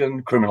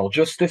 education, criminal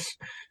justice,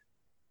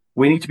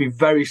 we need to be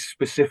very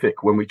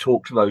specific when we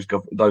talk to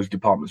those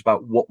departments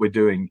about what we're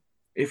doing.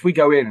 If we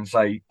go in and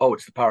say, "Oh,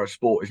 it's the power of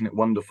sport, isn't it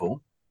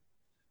wonderful?"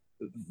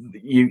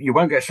 you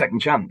won't get a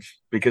second chance,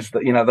 because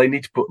they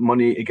need to put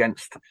money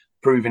against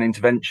proven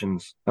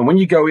interventions. And when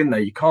you go in there,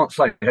 you can't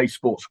say, "Hey,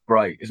 sport's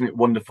great, isn't it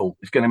wonderful?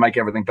 It's going to make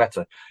everything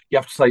better." You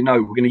have to say, "No,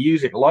 we're going to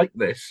use it like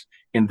this,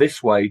 in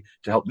this way,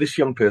 to help this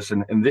young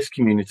person in this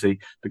community,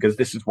 because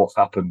this is what's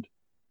happened."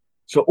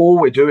 So all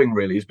we're doing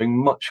really is being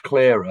much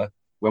clearer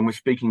when we're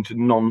speaking to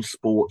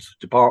non-sport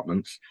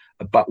departments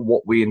about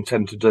what we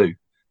intend to do.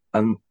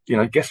 And,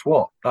 guess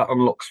what? That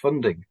unlocks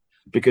funding,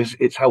 because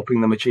it's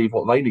helping them achieve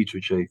what they need to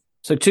achieve.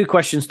 So 2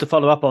 questions to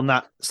follow up on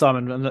that,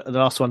 Simon, and the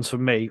last one's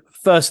from me.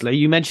 Firstly,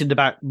 you mentioned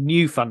about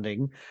new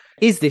funding.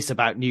 Is this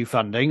about new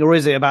funding, or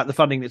is it about the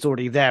funding that's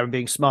already there and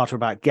being smarter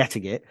about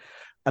getting it?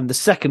 And the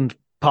second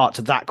part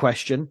to that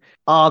question,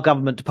 are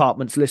government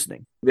departments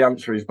listening? The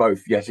answer is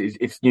both. Yes,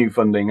 it's new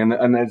funding.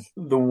 And there's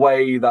the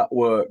way that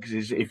works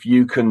is if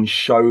you can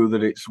show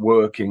that it's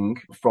working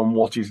from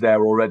what is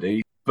there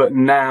already. But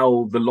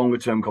now the longer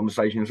term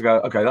conversation is to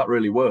go, okay, that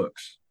really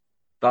works.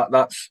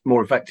 That's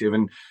more effective.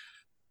 And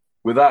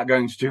without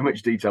going into too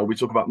much detail, we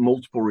talk about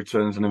multiple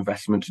returns and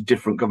investment to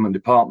different government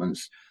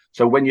departments.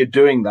 So when you're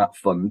doing that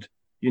fund,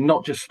 you're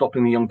not just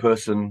stopping the young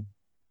person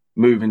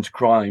move into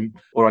crime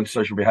or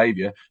antisocial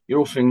behaviour, you're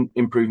also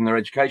improving their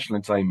educational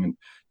attainment.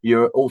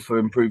 You're also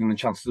improving the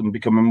chances of them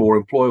becoming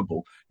more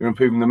employable. You're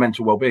improving their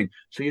mental well-being.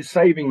 So you're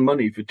saving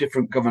money for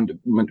different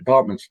government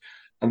departments.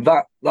 And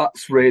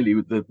that's really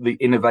the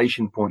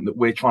innovation point that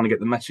we're trying to get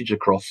the message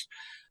across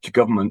to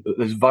government, that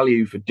there's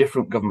value for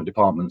different government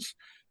departments.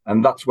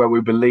 And that's where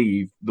we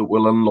believe that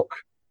we'll unlock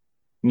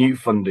new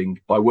funding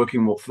by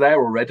working what's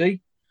there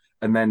already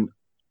and then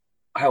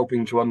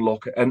helping to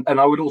unlock it. And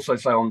I would also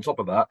say on top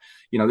of that,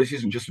 this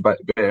isn't just about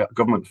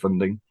government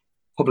funding.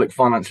 Public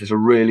finances are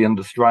really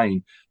under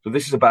strain. So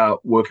this is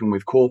about working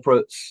with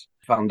corporates,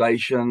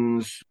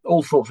 foundations,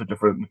 all sorts of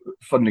different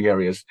funding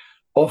areas.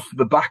 Off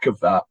the back of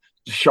that,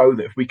 to show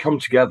that if we come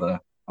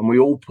together and we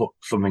all put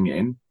something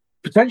in,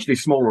 potentially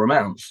smaller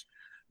amounts,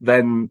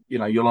 then,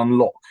 you'll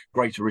unlock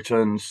greater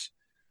returns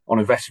on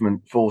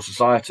investment for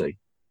society.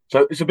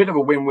 So it's a bit of a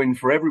win-win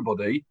for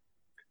everybody,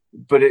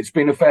 but it's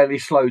been a fairly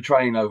slow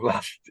train over the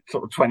last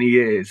sort of 20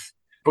 years.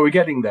 But we're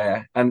getting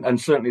there,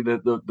 and certainly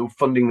the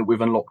funding that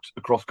we've unlocked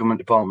across government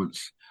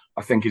departments,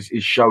 I think, is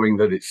showing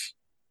that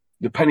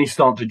the pennies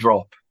start to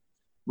drop.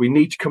 We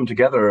need to come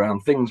together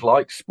around things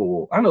like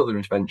sport and other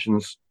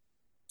interventions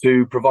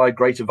to provide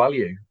greater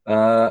value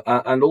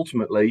and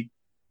ultimately,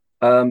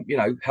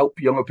 help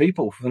younger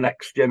people for the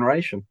next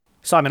generation.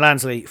 Simon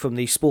Lansley from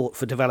the Sport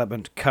for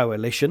Development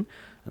Coalition,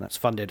 and that's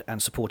funded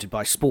and supported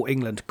by Sport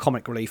England,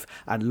 Comic Relief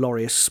and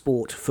Laureus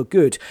Sport for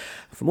Good.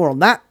 For more on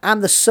that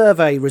and the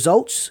survey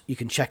results, you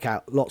can check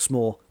out lots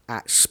more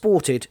at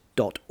sported.org.uk.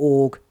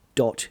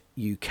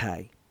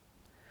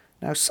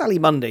 Now, Sally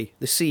Mundy,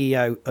 the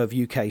CEO of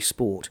UK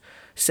Sport,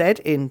 said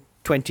in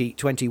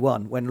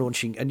 2021 when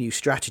launching a new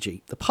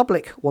strategy, the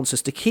public wants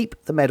us to keep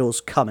the medals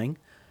coming,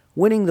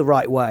 winning the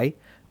right way,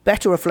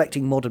 better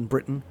reflecting modern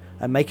Britain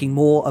and making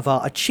more of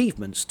our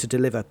achievements to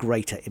deliver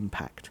greater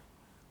impact.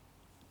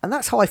 And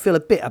that's how I feel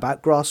a bit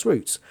about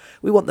grassroots.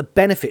 We want the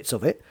benefits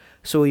of it,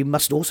 so we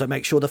must also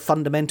make sure the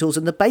fundamentals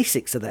and the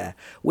basics are there.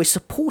 We're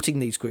supporting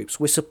these groups,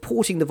 we're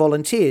supporting the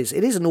volunteers.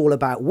 It isn't all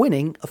about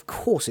winning, of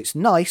course it's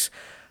nice,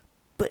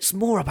 but it's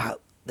more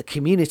about the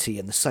community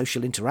and the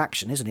social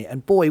interaction, isn't it?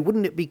 And boy,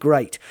 wouldn't it be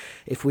great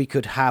if we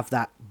could have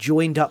that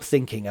joined up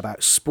thinking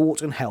about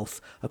sport and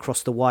health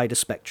across the wider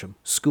spectrum.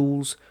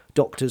 Schools,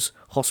 doctors,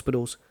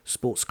 hospitals,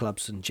 sports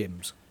clubs and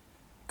gyms.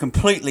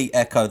 Completely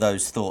echo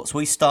those thoughts.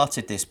 We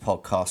started this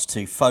podcast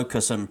to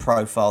focus and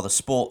profile the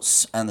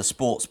sports and the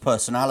sports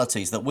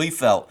personalities that we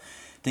felt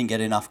didn't get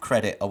enough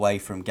credit away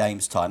from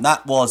games time.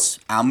 That was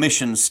our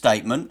mission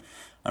statement.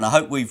 And I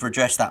hope we've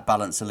redressed that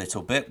balance a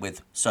little bit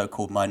with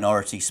so-called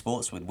minority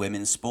sports, with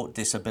women's sport,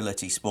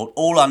 disability sport,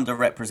 all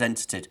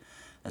underrepresented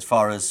as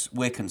far as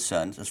we're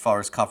concerned, as far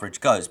as coverage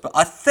goes. But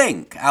I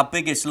think our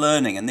biggest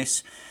learning, and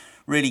this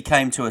really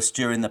came to us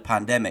during the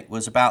pandemic,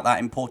 was about that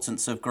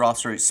importance of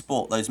grassroots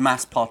sport, those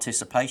mass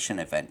participation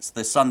events,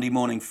 the Sunday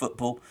morning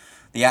football,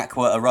 the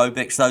aqua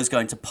aerobics, those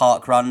going to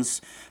park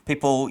runs,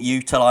 people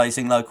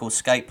utilising local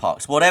skate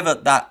parks, whatever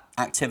that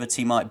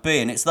activity might be.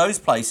 And it's those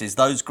places,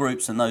 those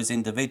groups and those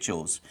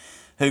individuals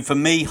who, for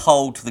me,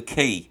 hold the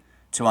key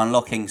to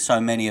unlocking so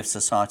many of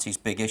society's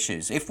big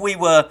issues. If we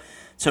were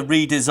to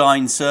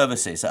redesign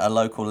services at a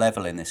local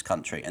level in this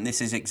country, and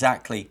this is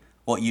exactly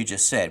what you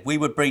just said, we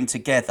would bring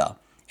together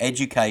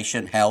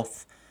education,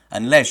 health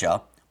and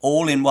leisure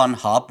all in one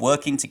hub,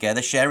 working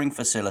together, sharing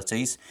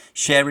facilities,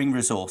 sharing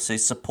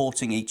resources,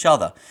 supporting each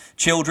other.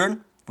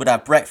 Children would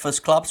have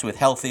breakfast clubs with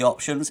healthy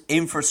options.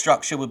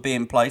 Infrastructure would be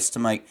in place to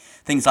make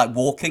things like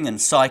walking and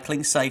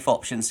cycling safe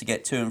options to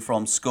get to and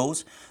from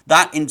schools.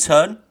 That in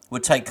turn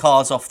would take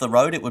cars off the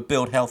road. It would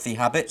build healthy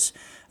habits.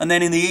 And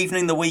then in the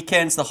evening, the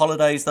weekends, the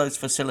holidays, those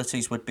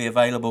facilities would be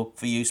available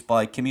for use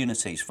by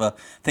communities for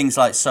things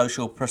like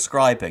social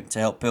prescribing to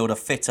help build a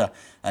fitter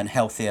and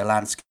healthier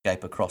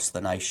landscape across the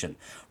nation.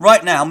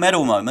 Right now,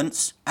 medal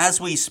moments,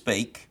 as we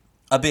speak,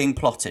 are being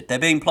plotted. They're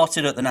being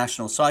plotted at the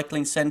National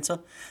Cycling Centre.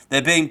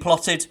 They're being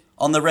plotted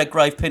on the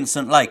Redgrave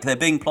Pinsent Lake. They're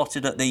being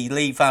plotted at the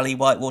Lee Valley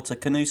Whitewater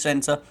Canoe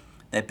Centre.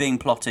 They're being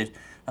plotted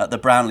at the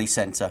Brownlee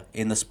Centre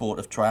in the sport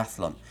of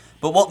triathlon.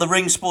 But what the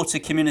Ring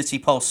Sporter Community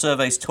Pulse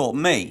surveys taught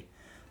me,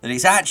 that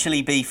it's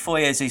actually B.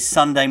 Foyers'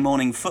 Sunday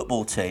morning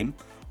football team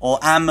or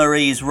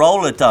Anne-Marie's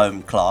roller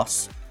dome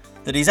class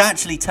that is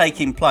actually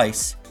taking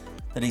place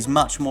that is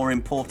much more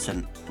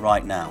important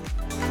right now.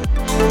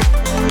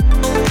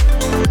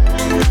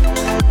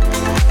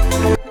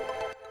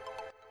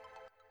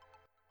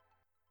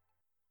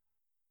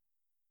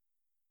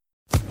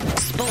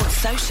 Sports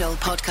Social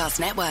Podcast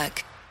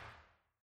Network.